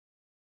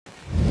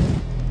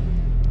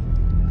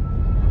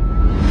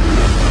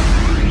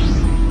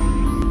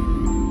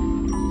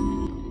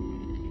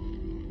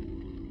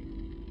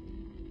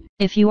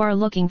If you are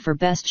looking for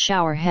best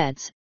shower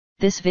heads,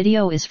 this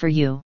video is for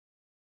you.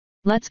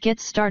 Let's get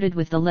started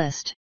with the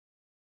list.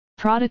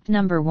 Product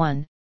number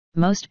 1,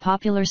 most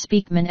popular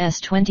Speakman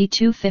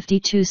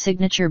S2252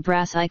 Signature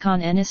Brass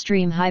Icon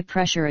Anystream High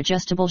Pressure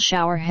Adjustable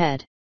Shower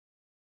Head.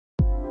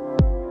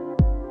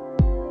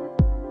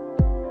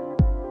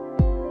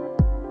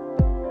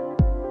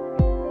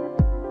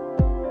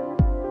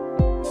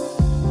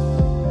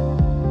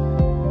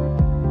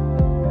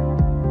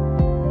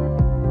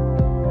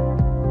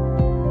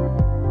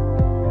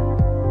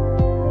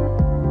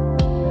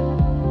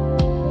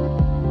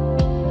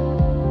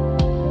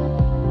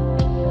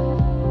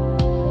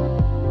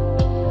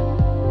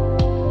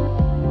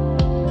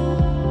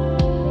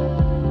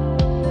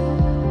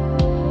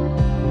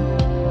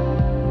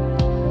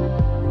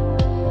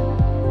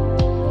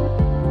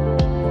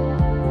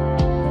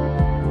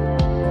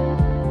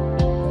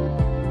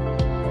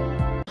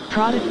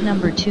 Product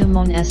number 2,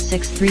 Moen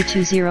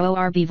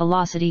S6320RB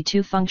Velocity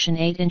 2 Function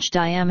 8-inch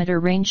Diameter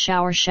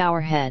Rainshower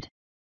Shower Head.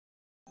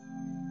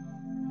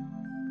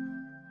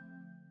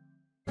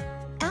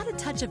 Add a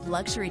touch of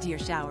luxury to your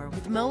shower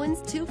with Moen's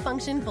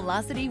 2-function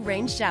Velocity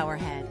Rain Shower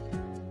Head.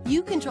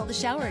 You control the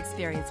shower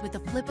experience with the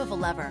flip of a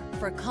lever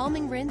for a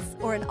calming rinse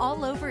or an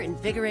all-over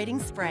invigorating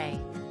spray,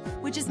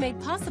 which is made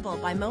possible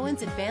by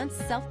Moen's advanced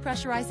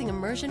self-pressurizing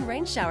immersion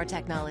rain shower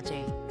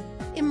technology.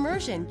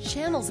 Immersion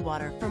channels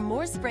water for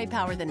more spray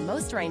power than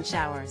most rain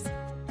showers,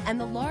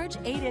 and the large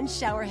 8-inch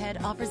shower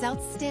head offers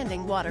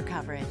outstanding water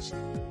coverage.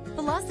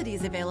 Velocity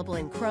is available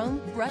in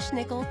chrome, brushed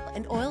nickel,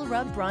 and oil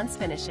rub bronze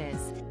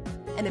finishes.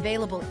 An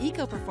available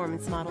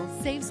eco-performance model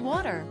saves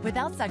water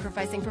without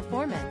sacrificing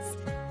performance.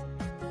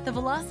 The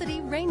Velocity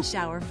Rain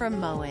Shower from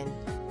Moen.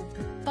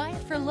 Buy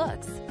it for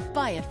looks,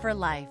 buy it for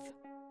life.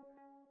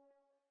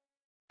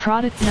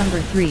 Product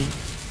number 3,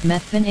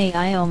 Methven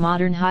AIO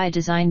Modern High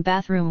Design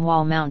Bathroom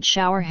Wall Mount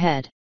Shower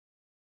Head.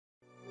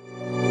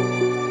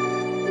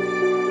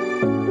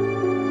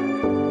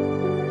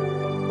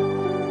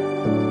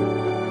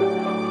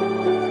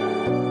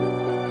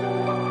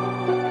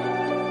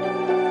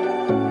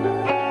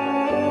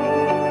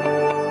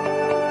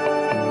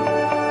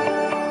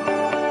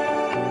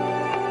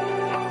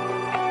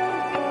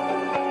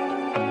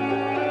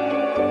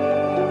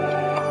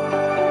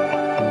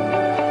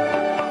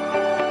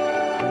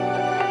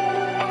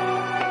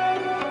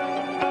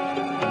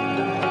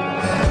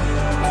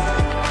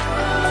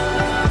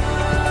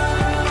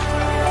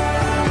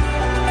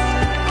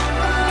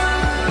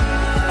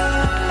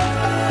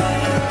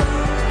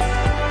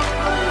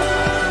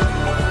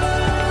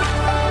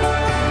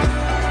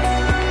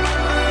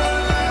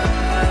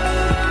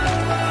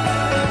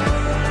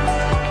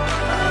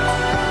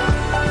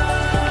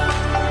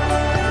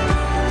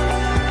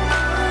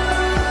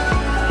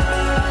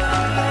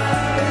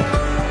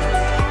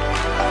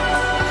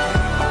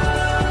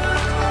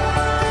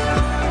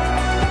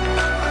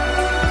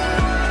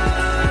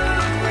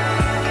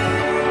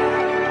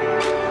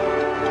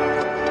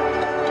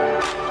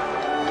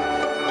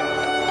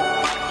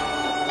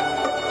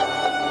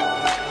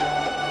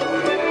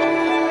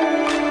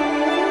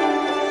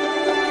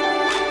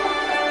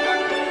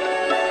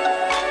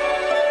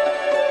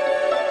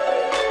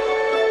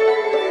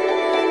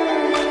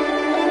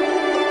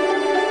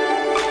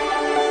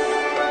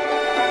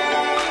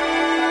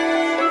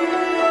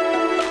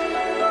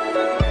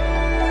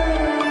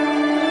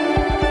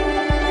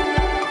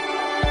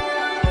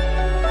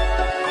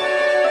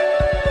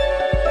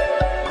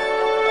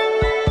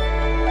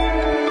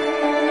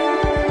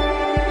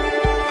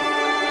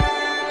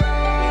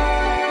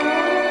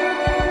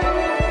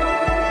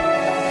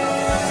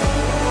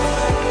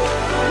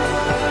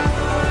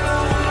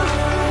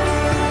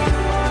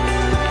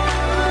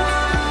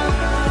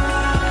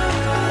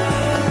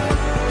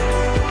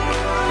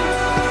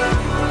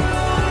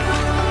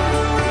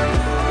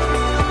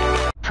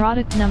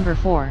 Product number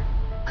 4,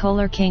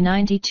 KOHLER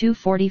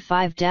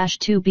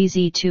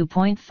K9245-2BZ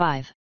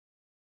 2.5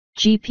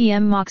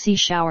 GPM Moxie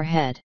Shower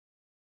Head.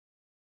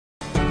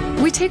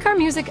 We take our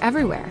music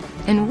everywhere,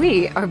 and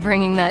we are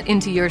bringing that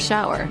into your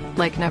shower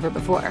like never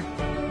before.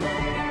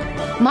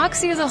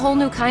 Moxie is a whole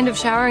new kind of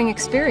showering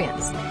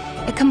experience.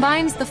 It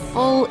combines the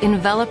full,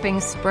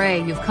 enveloping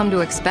spray you've come to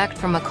expect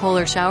from a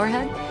KOHLER shower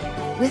head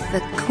with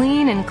the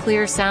clean and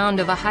clear sound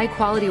of a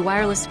high-quality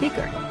wireless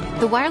speaker.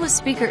 The wireless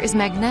speaker is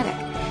magnetic,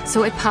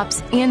 so it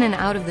pops in and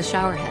out of the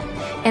shower head,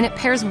 and it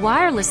pairs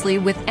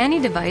wirelessly with any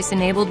device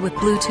enabled with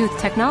Bluetooth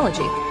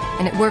technology,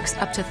 and it works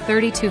up to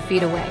 32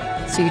 feet away.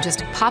 So you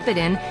just pop it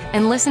in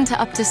and listen to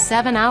up to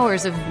 7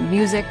 hours of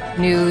music,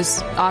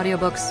 news,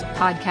 audiobooks,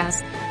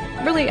 podcasts,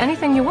 really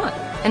anything you want.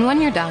 And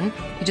when you're done,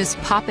 you just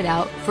pop it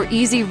out for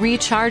easy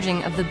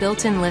recharging of the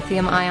built-in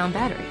lithium-ion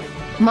battery.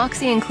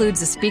 Moxie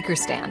includes a speaker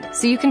stand,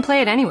 so you can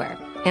play it anywhere.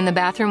 In the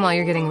bathroom while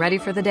you're getting ready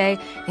for the day,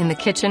 in the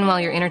kitchen while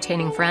you're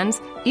entertaining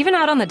friends, even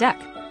out on the deck.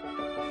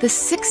 The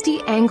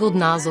 60 angled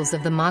nozzles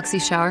of the Moxie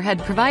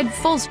showerhead provide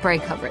full spray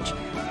coverage,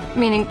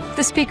 meaning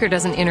the speaker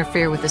doesn't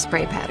interfere with the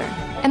spray pattern.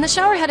 And the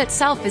showerhead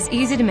itself is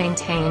easy to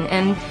maintain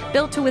and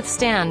built to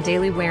withstand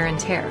daily wear and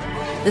tear.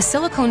 The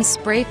silicone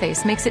spray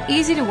face makes it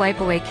easy to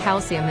wipe away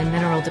calcium and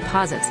mineral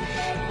deposits,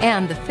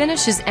 and the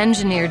finish is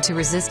engineered to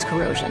resist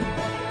corrosion.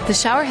 The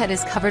showerhead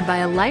is covered by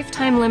a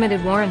lifetime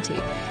limited warranty,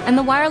 and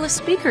the wireless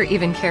speaker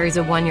even carries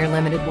a 1-year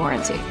limited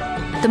warranty.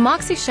 The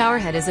Moxie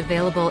showerhead is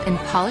available in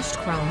polished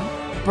chrome,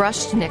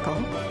 brushed nickel,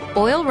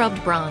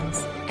 oil-rubbed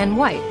bronze, and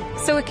white,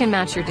 so it can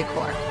match your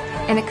decor.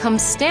 And it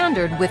comes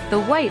standard with the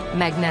white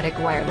magnetic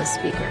wireless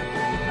speaker.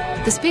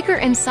 The speaker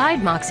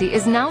inside Moxie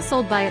is now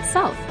sold by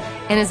itself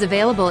and is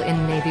available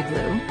in navy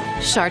blue,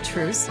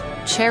 chartreuse,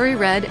 cherry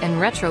red,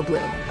 and retro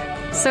blue.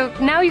 So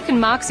now you can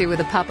Moxie with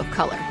a pop of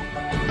color.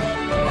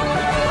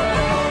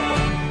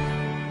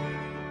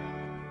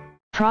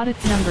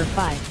 Product number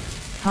 5.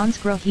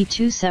 Hansgrohe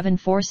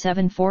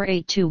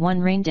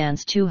 27474821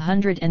 Raindance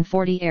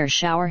 240 Air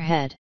Shower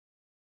Head.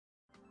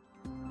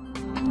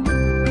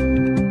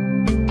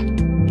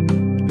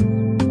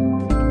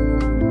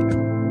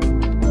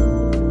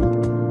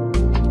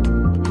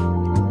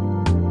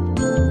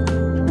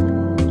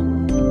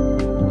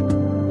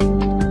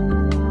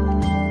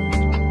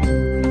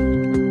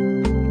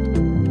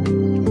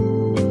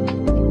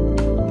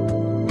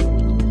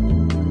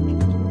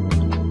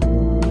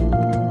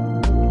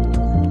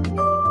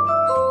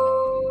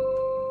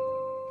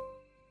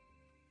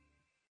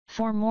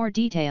 For more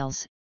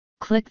details,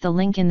 click the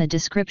link in the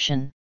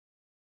description.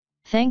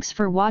 Thanks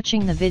for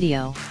watching the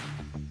video.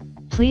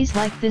 Please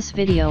like this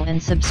video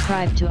and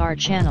subscribe to our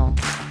channel.